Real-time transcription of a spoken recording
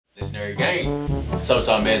legendary game. So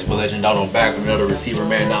man, it's Legend Dotto back with another receiver,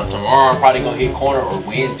 man. Now tomorrow I'm probably gonna hit corner, or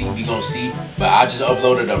Wednesday, we gonna see. But I just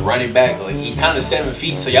uploaded a running back. Like, he's kind of 7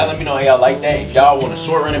 feet, so y'all let me know how y'all like that. If y'all want a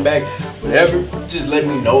short running back, whatever, just let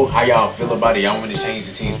me know how y'all feel about it. Y'all want to change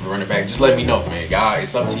the teams for running back, just let me know, man. God,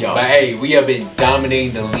 it's up to y'all. But hey, we have been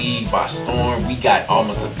dominating the league by storm. We got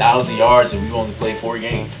almost 1,000 yards and we've only played 4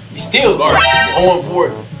 games. We still garbage, going for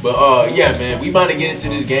it. But yeah, man, we about to get into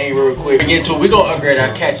this game real quick. Get into it. We gonna upgrade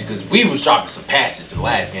our catching because we was dropping some passes the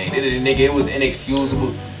last game. It was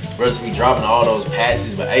inexcusable for us to be dropping all those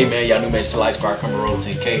passes. But hey, man, y'all new Manchester Light Squad coming roll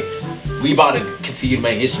 10K. We about to continue to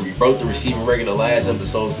make history. We broke the receiving record the last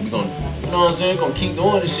episode, so we gonna, you know what I'm saying, gonna keep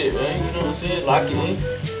doing this shit, man. You know what I'm saying? Lock it in.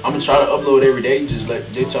 I'm gonna try to upload every day. Just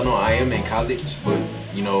let y'all know I am in college, but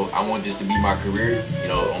you know, I want this to be my career, you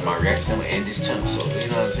know, on my reaction channel and this channel. So, you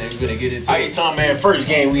know what I'm saying? We're gonna get into it. Alright, Tom, man, first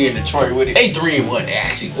game we in Detroit with it. They 3-1. They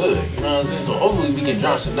actually good, you know what I'm saying? So hopefully we can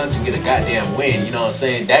drop some nuts and get a goddamn win, you know what I'm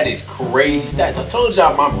saying? That is crazy stats. I told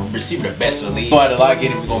y'all my receiver the best of the league. We're gonna lock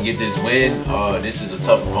in and we're gonna get this win. This is a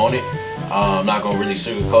tough opponent. I'm not gonna really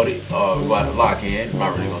sugarcoat it. We're gonna have to lock in. I'm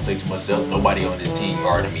not really gonna say too much else. Nobody on this team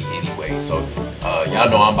guarding me anyway. So y'all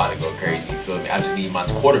know I'm about to go crazy, you feel me? I just need my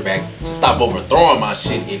quarterback to stop overthrowing my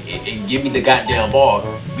shit and give me the goddamn ball.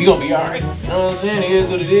 We gonna be alright. You know what I'm saying? It is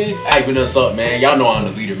what it is. Hyping us up, man. Y'all know I'm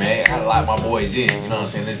the leader, man. I gotta lock my boys in. You know what I'm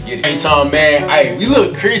saying? Let's get it. Hey, Tom, man. Hey, we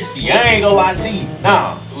look crispy. I ain't gonna lie to you.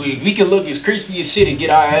 Nah. We can look as crispy as shit and get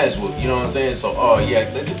our ass whooped, you know what I'm saying? So, yeah,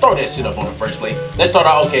 let's throw that shit up on the first play. Let's start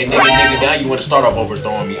out, okay, nigga, now you want to start off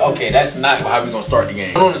overthrowing me. Okay, that's not how we gonna start the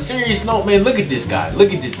game. But on a serious note, man, look at this guy.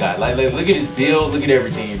 Look at this guy. Like look at his build. Look at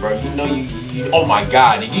everything, bro. You know, you oh my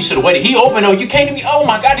God, nigga, you should have waited. He open though. You can't even, oh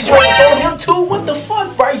my God, did you overthrow him too? What the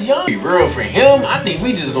fuck, Bryce Young? Be real for him, I think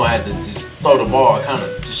we just gonna have to just throw the ball kind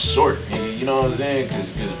of just short, nigga. You know what I'm saying?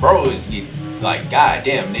 Cause bro is getting, like,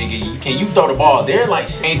 goddamn, nigga, can you throw the ball? They're like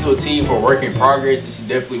saying to a team for work in progress. This is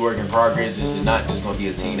definitely work in progress. This is not just gonna be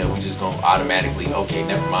a team that we just gonna automatically, okay,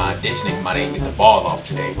 never mind. This nigga might ain't get the ball off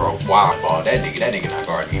today, bro. Wow, ball. That nigga not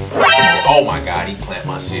guarding me for real. Oh my God, he clamped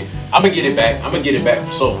my shit. I'ma get it back. I'ma get it back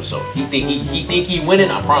for so. He think he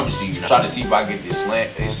winning. I promise you. Try to see if I get this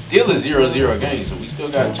slant. It's still a 0-0 game, so we still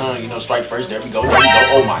got time. You know, strike first. There we go. There we go.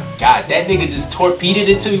 Oh my God, that nigga just torpedoed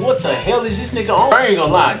it to me. What the hell is this nigga on? I ain't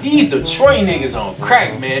gonna lie. These Detroit niggas on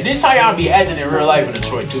crack, man. This how y'all be acting in real life in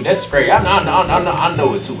Detroit too. That's crazy. I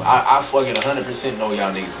know it too. I fucking 100% know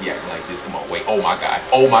y'all niggas be acting like this. Come on, wait. Oh my God.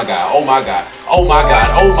 Oh my God. Oh my God. Oh my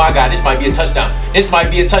God. Oh my God. This might be a touchdown. This might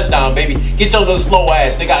be a touchdown, baby. Get your little slow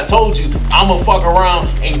ass, nigga. I told you I'ma fuck around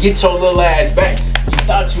and get your little ass back. You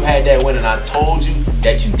thought you had that win, and I told you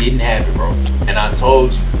that you didn't have it, bro. And I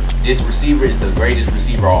told you this receiver is the greatest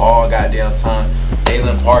receiver of all goddamn time.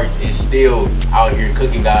 JALEN Parks is still out here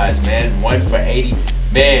cooking guys, man. 1 for 80.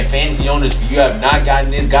 Man, fantasy owners, if you have not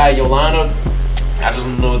gotten this guy in your lineup, I just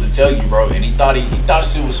don't know what to tell you, bro. And he thought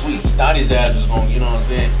shit was sweet. He thought his ass was going, you know what I'm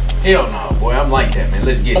saying? Hell no, boy. I'm like that, man.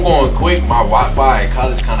 Let's get it. I'm going quick. My Wi-Fi at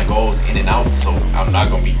college kind of goes in and out, so I'm not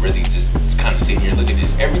going to be really just kind of sitting here looking at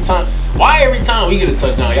this every time. Why every time we get a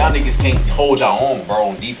touchdown, y'all niggas can't hold y'all own, bro,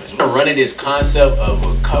 on defense? We're running this concept of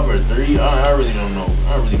a cover 3. I really don't know.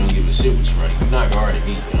 I really don't give a shit what you're running. You're not guarding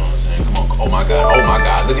me, you know what I'm saying? Come on. Oh my God. Oh my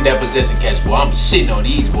God. Look at that possession catch, boy. I'm sitting on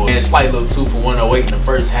these, boys. Man, slight little 2 for 108 in the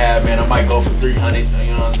first half, man. I might go for 300, you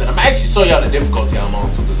know what I'm saying? I'm actually show y'all the difficulty I'm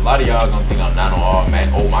on too, because a lot of y'all gonna think I'm not on all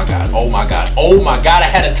Madden. Oh my God. Oh my God. Oh my God. I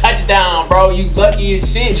had a touchdown, bro. You lucky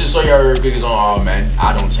as shit. Just so y'all real quick is on all Madden.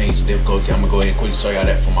 I don't change the difficulty. I'm gonna go ahead and quickly show y'all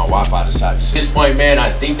that for my Wi-Fi to side. At this point, man,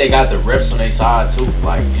 I think they got the refs on their side too.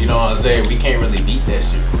 Like, you know what I'm saying? We can't really beat that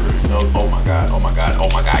shit for real. You know? Oh my God. Oh my God. Oh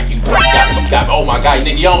my God. You got me. Oh my God,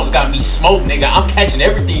 nigga, you almost got me smoked, nigga. I'm catching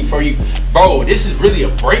everything for you, bro. This is really a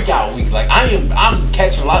breakout week. Like, I'm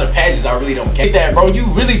catching a lot of passes I really don't catch. That, bro, you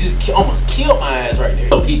really just almost killed my ass right there.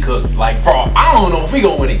 Low key cooked. Like, bro, I don't know if we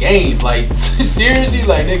gonna win a game. Like, seriously,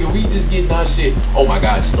 like, nigga, we just getting our shit. Oh my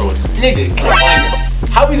God, just throw this, nigga. Like,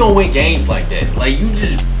 how we gonna win games like that? Like, you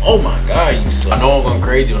just, oh my God, you suck. I know I'm going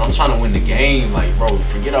crazy, but I'm trying to win the game. Like, bro,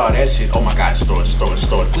 forget all that shit. Oh my God, just throw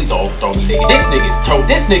it. Please don't overthrow me, nigga. This nigga is toast.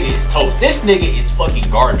 This nigga is toast. This nigga is fucking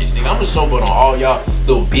garbage, nigga. I'm gonna showboat on all y'all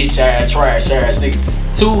little bitch ass, trash ass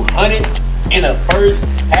niggas. 200 in the first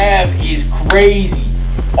half is crazy.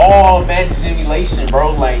 All Madden simulation,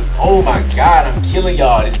 bro. Like, oh my God, I'm killing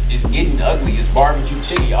y'all. It's getting ugly. It's barbecue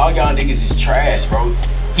chicken. All y'all niggas is trash, bro.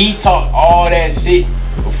 He talked all that shit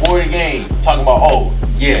before the game, talking about, oh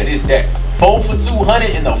yeah, this, that. 4 for 200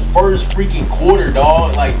 in the first freaking quarter,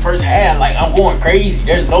 dog. Like, first half, like, I'm going crazy.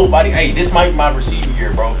 There's nobody. Hey, this might be my receiver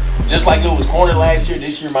here, bro. Just like it was corner last year,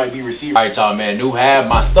 this year might be receiver. All right, y'all, man, new half.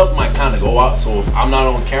 My stuff might kind of go out, so if I'm not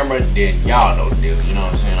on camera, then y'all know the deal. You know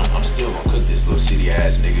what I'm saying? I'm still gonna cook this little city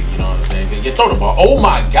ass nigga. You know what I'm saying? You throw the ball. Oh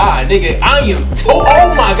my god, nigga,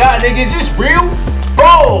 oh my god, nigga, is this real,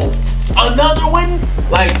 bro? Another one?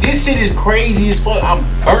 Like, this shit is crazy as fuck. I'm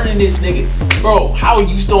burning this nigga. Bro, how are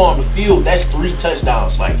you still on the field? That's 3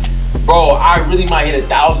 touchdowns. Like, bro, I really might hit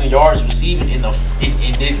 1,000 yards receiving in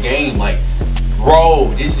this game. Like,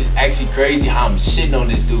 bro, this is actually crazy how I'm shitting on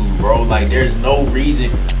this dude, bro. Like, there's no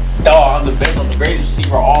reason. Dog, I'm the best. I'm the greatest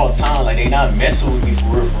receiver all the time. Like, they not messing with me for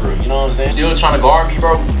real, for real. You know what I'm saying? Still trying to guard me,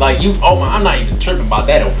 bro. Like, you, oh my, I'm not even tripping about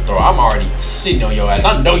that overthrow. I'm already shitting on your ass.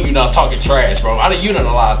 I know you not talking trash, bro. I know you done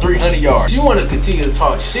allowed 300 yards. You want to continue to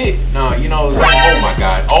talk shit? Nah, you know what I'm saying? Oh my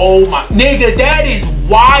god. Oh my, nigga, that is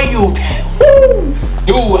wild. Woo!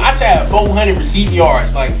 Dude, I should have 400 receiving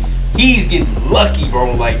yards. Like, he's getting lucky,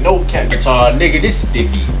 bro. Like, no cap. Nigga, this is dick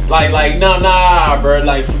eating. Like, nah, bro.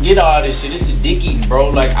 Like, forget all this shit. This is dick eating, bro.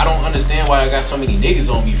 Like, I don't understand why I got so many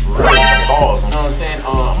niggas on me for real. Pause. You know what I'm saying?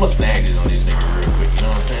 I'm gonna snag this on this nigga real quick. You know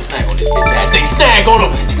what I'm saying? Snag on this bitch ass nigga. Snag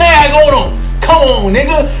on him. Snag on him. Come on,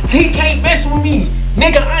 nigga. He can't mess with me.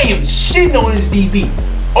 Nigga, I am shitting on this DB.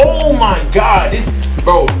 Oh my god. This,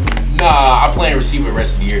 bro. Nah, I'm playing receiver the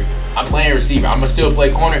rest of the year. I'm playing receiver. I'm gonna still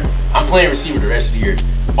play corner. I'm playing receiver the rest of the year.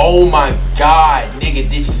 Oh my god, nigga,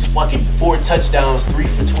 this is fucking 4 touchdowns, 3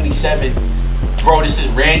 for 27. Bro, this is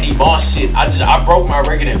Randy Moss shit. I broke my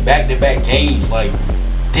record in back-to-back games. Like,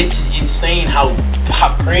 this is insane how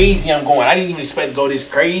crazy I'm going. I didn't even expect to go this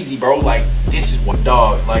crazy, bro. Like, this is what,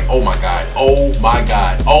 dog. Like, oh my god. Oh my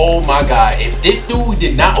god. Oh my god. If this dude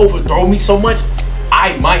did not overthrow me so much,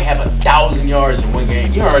 I might have 1,000 yards in one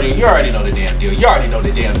game. You already know the damn deal. You already know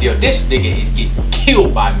the damn deal. This nigga is getting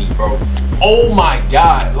killed by me, bro. Oh my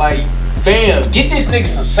god. Like, fam, get this nigga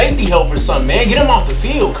some safety help or something, man. Get him off the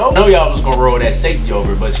field, coach. I know y'all was gonna roll that safety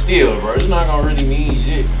over, but still, bro, it's not gonna really mean shit.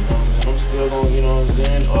 You know what I'm saying? I'm still gonna, you know what I'm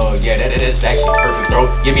saying? Oh, yeah, that's actually a perfect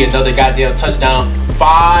throw. Give me another goddamn touchdown.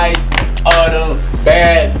 5 of them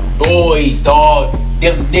bad boys, dog.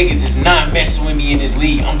 Them niggas is not messing with me in this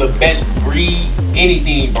league. I'm the best breed,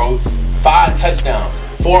 anything, bro. 5 touchdowns,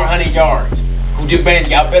 400 yards. Who did, man?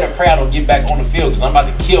 Y'all better pray I don't get back on the field because I'm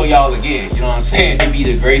about to kill y'all again. You know what I'm saying? It might be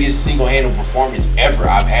the greatest single-handed performance ever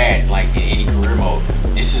I've had, like, in any career mode.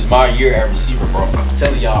 This is my year at receiver, bro. I'm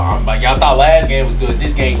telling y'all, I'm like, y'all thought last game was good.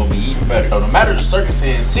 This game gonna be even better. So no matter the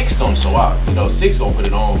circumstance, 6 gonna show out. You know, 6 gonna put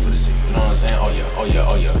it on for the city. You know what I'm saying? Oh yeah, oh yeah,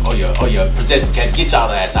 oh yeah, oh yeah, oh yeah. Possession catch, get y'all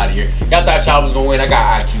ass out of here. Y'all thought y'all was gonna win. I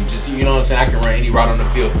got IQ. Just, you know what I'm saying? I can run any route on the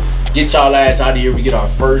field. Get y'all ass out of here. We get our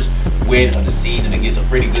first win of the season against a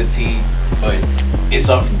pretty good team. But it's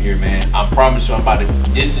up from here, man. I promise you, I'm about to.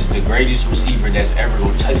 This is the greatest receiver that's ever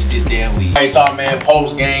gonna touch this damn league. All right, so man,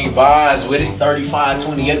 post game vibes with it.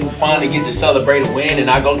 35-28. We finally get to celebrate a win, and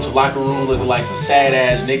I go to locker room looking like some sad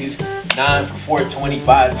ass niggas. 9 for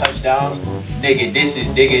 425 touchdowns. Nigga, this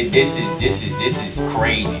is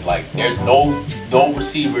crazy. Like, there's no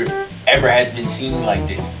receiver ever has been seen like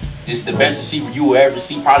this. This is the best receiver you will ever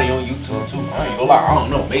see, probably on YouTube too. I ain't gonna lie, I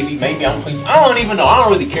don't know. Maybe I'm putting, I don't even know. I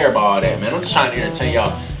don't really care about all that, man. I'm just trying to entertain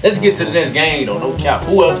y'all. Let's get to the next game though, no cap.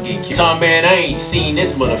 Who else getting killed? So, man, I ain't seen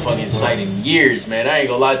this motherfucking sight in years, man. I ain't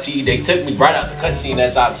gonna lie to you. They took me right out the cutscene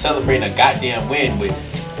as I'm celebrating a goddamn win, but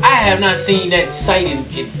I have not seen that sight in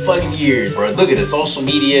fucking years, bro. Look at the social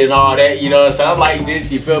media and all that, you know what I'm saying? I like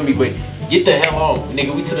this, you feel me? But get the hell on,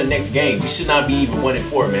 nigga. We to the next game. We should not be even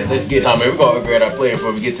 1-4, man. Let's get it. Man, we gonna upgrade our player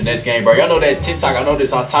before we get to the next game, bro. Y'all know that TikTok. I know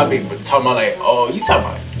this off topic, but talking about like, oh, you talking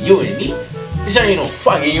about you and me? This ain't no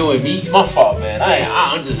fucking you and me. My fault, man.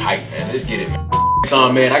 I'm just hyped, man. Let's get it, man.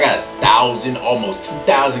 So, man, I got 1,000, almost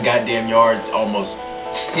 2,000 goddamn yards, almost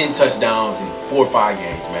 10 touchdowns in 4 or 5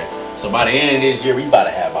 games, man. So by the end of this year, we about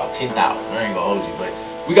to have about 10,000. I ain't gonna hold you, but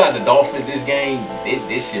we got the Dolphins this game.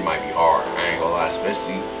 This shit might be hard. I ain't gonna lie,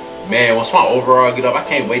 especially. Man, once my overall get up, I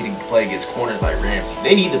can't wait to play against corners like Ramsey.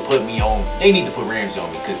 They need to put me on. They need to put Ramsey on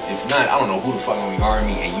me, because if not, I don't know who the fuck gonna be guarding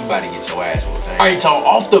me, and you about to get your ass whooped. All right, so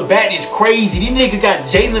off the bat is crazy. These niggas got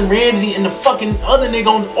JALEN Ramsey and the fucking other nigga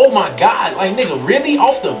on. Oh my god, like, nigga, really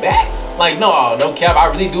off the bat? Like, no cap. I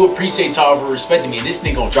really do appreciate y'all for respecting me, and this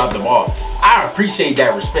nigga gonna drop the ball. I appreciate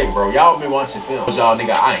that respect, bro. Y'all been watching film. Y'all,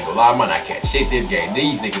 nigga, I ain't gonna lie, I might not catch shit this game.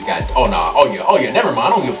 These niggas got, oh yeah, never mind. I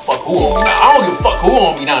don't give a fuck who on me now. I don't give a fuck who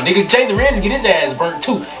on me now. Nigga, JALEN Ramsey get his ass burnt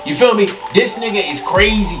too. You feel me? This nigga is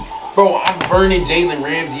crazy. Bro, I'm burning JALEN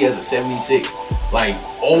Ramsey as a 76. Like,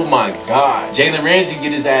 oh my god. JALEN Ramsey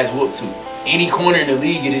get his ass whooped too. Any corner in the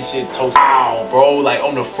league, get this shit toast. Wow, bro. Like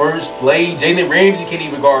on the first play, Jalen Ramsey can't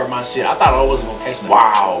even guard my shit. I thought I wasn't gonna catch it.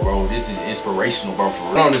 Wow, bro. This is inspirational, bro.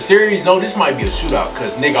 For real. On the series, no, this might be a shootout.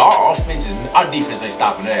 Cause nigga, our defense ain't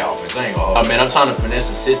stopping that offense. I ain't gonna. Man, I'm trying to finesse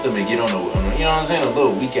the system and get on the, you know what I'm saying, a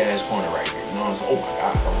little weak ass corner right here. You know what I'm saying? Oh my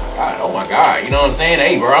god, oh my god, oh my god. You know what I'm saying?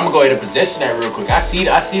 Hey, bro, I'm gonna go ahead and possession that real quick. I see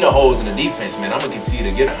the holes in the defense, man. I'm gonna continue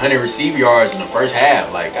to get 100 receiver yards in the first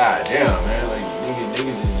half. Like, god damn, man. Like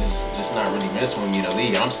niggas is just not really messing with me in the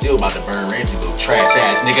league. I'm still about to burn Ramsey, little trash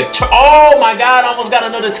ass nigga. Oh my god, I almost got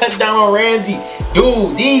another touchdown on Ramsey.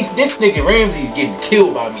 Dude, this nigga Ramsey's getting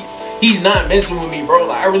killed by me. He's not messing with me, bro.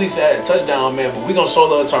 Like, I really said a touchdown, man, but we gonna show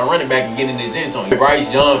love to our running back and get in his end zone.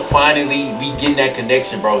 Bryce Young, finally, we getting that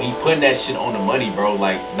connection, bro. He putting that shit on the money, bro.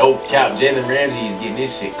 Like, no cap. Jalen Ramsey is getting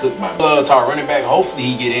this shit cooked by me. Love to our running back. Hopefully,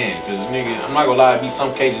 he get in, because, nigga, I'm not gonna lie, it be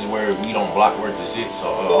some cases where we don't block worth the shit.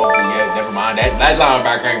 So, hopefully, yeah, never mind. That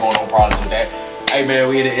linebacker ain't going no problems with that. Hey, man,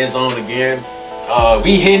 we in the end zone again.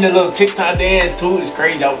 We hitting the little TikTok dance, too. It's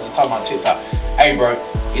crazy. I was just talking about TikTok. Hey, bro.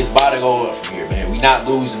 It's about to go up from here, man. We not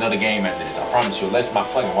lose another game after this. I promise you. Unless my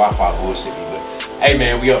fucking Wi-Fi bullshit me. But hey,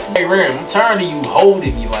 man, we up from here. Hey, Ram, I'm tired of you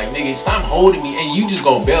holding me. Like, nigga, stop holding me. And you just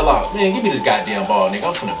gonna bail out. Man, give me this goddamn ball, nigga.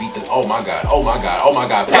 I'm finna beat the. Oh my god. Oh my god. Oh my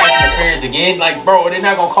god. Pass interference again. Like, bro, they're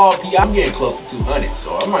not gonna call P. I'm getting close to 200.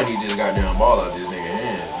 So I might need this goddamn ball out this nigga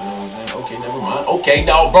hands. You know what I'm saying? Okay, never mind. Okay,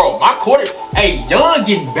 no, bro. My quarter. Hey, Young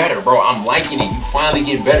getting better, bro. I'm liking it. You finally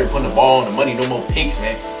getting better putting the ball on the money. No more picks,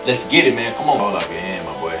 man. Let's get it, man. Come on. Ball out your hand,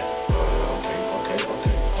 my boy.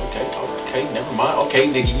 Okay, never mind. Okay,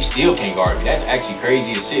 nigga, you still can't guard me. That's actually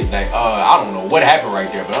crazy as shit. Like, I don't know what happened right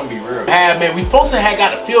there, but I'm gonna be real. Man, we supposed to have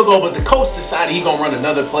got a field goal, but the coach decided he gonna run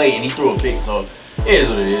another play, and he threw a pick. So, it is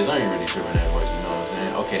what it is. I ain't really tripping that much, you know what I'm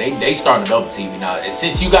saying? Okay, they starting to double team me now. And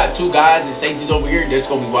since you got two guys and safeties over here, that's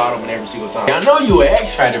gonna be wide open every single time. I know you an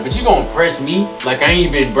X factor, but you gonna press me like I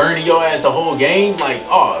ain't been burning your ass the whole game? Like,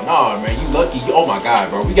 oh, no, man, you lucky. Oh, my God,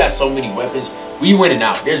 bro. We got so many weapons. We winning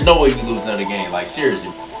out. There's no way we lose another game. Like,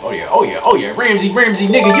 seriously. Oh yeah, oh yeah, oh yeah. Ramsey,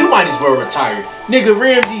 nigga, you might as well retire. Nigga,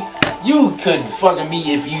 Ramsey, you couldn't fucking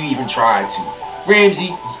me if you even tried to.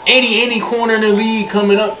 Ramsey, any corner in the league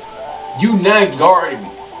coming up, you not guarding me.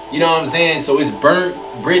 You know what I'm saying? So it's burnt,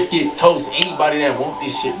 brisket, toast, anybody that want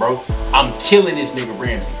this shit, bro. I'm killing this nigga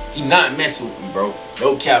Ramsey. He not messing with me, bro.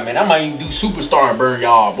 No cap, man. I might even do superstar and burn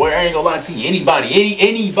y'all, boy. I ain't gonna lie to you.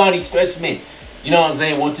 Anybody specimen. You know what I'm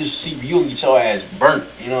saying? Want this receiver, you can get your ass burnt.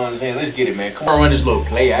 You know what I'm saying? Let's get it, man. Come on, run this little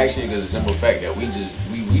play action because the simple fact that we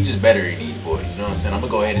just better than these boys. You know what I'm saying? I'm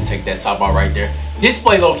gonna go ahead and take that top out right there. This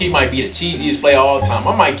play low key might be the cheesiest play of all time.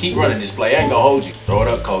 I might keep running this play. I ain't gonna hold you. Throw it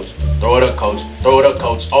up, coach. Throw it up, coach. Throw it up,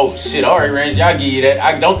 coach. Oh shit! All right, Ramsey, I'll give you that.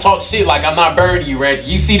 I don't talk shit like I'm not burning you, Ramsey.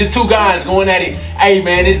 You see the two guys going at it. Hey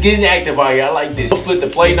man, it's getting active out here. I like this. Flip the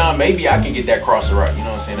play now. Maybe I can get that crosser right. You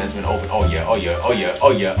know what I'm saying? That's been open. Oh yeah. Oh yeah. Oh yeah.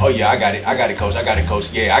 Oh yeah. Oh yeah. I got it. I got it, coach. I got it,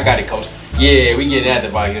 coach. Yeah, I got it, coach. Yeah, we getting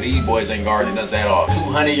active out here. These boys ain't guarding us at all.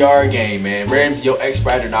 200-yard game, man. Ramsey, your X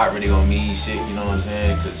factor not really gonna mean shit. You know what I'm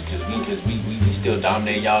saying? Cause we still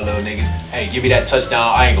dominating y'all little niggas. Hey, give me that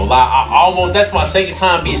touchdown. I ain't gonna lie. That's my second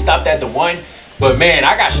time being stopped at the one. But man,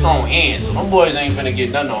 I got strong hands, so them boys ain't finna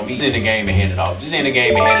get nothing on me. Just in the game and hand it off. Just in the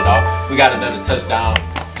game and hand it off. We got another touchdown,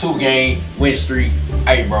 2-game win streak.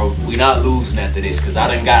 Hey, bro, we not losing after this, cause I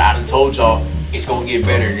done told y'all it's gonna get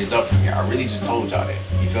better and it's up from here. I really just told y'all that.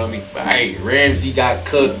 You feel me? But hey, Ramsey got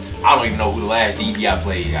cooked. I don't even know who the last DB I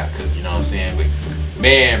played got cooked. You know what I'm saying? But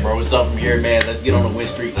man, bro, it's up from here, man. Let's get on the win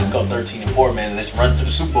streak. Let's go 13-4, man. Let's run to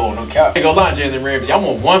the Super Bowl. No cap. Ain't gonna lie, Jalen Ramsey. I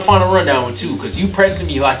want one final rundown with you, cause you pressing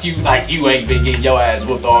me like you ain't been getting your ass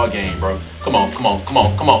whooped all game, bro. Come on. Oh my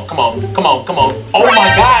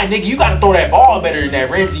God, nigga, you gotta throw that ball better than that,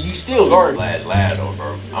 Ramsey. You still guard. Last lad though,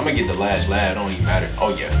 bro. I'm gonna get the last lad. Don't even matter.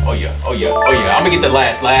 Oh yeah. I'm gonna get the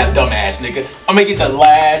last lad, dumbass nigga. I'm gonna get the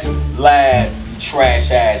last lad, trash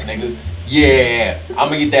ass nigga. Yeah, I'm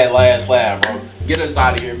gonna get that last lad, bro. Get us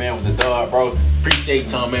out of here, man, with the dog, bro. Appreciate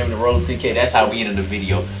Tom, man, with the road 10K. That's how we ended the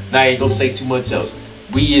video. Now I ain't gonna say too much else.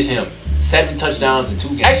 We is him. 7 touchdowns in 2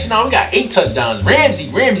 games. Actually, no, we got 8 touchdowns. Ramsey,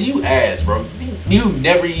 you ass, bro. You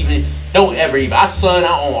never even, don't ever even. I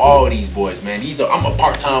own all these boys, man. I'm a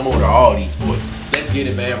part-time owner of all these boys. Let's get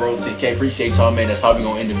it, man, bro. 10K. Appreciate y'all, man. That's how we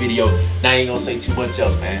gonna end the video. Now I ain't gonna say too much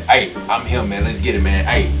else, man. Hey, I'm him, man. Let's get it, man.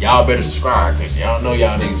 Hey, y'all better subscribe, cause y'all know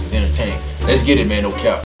y'all niggas was entertained. Let's get it, man. No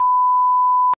cap.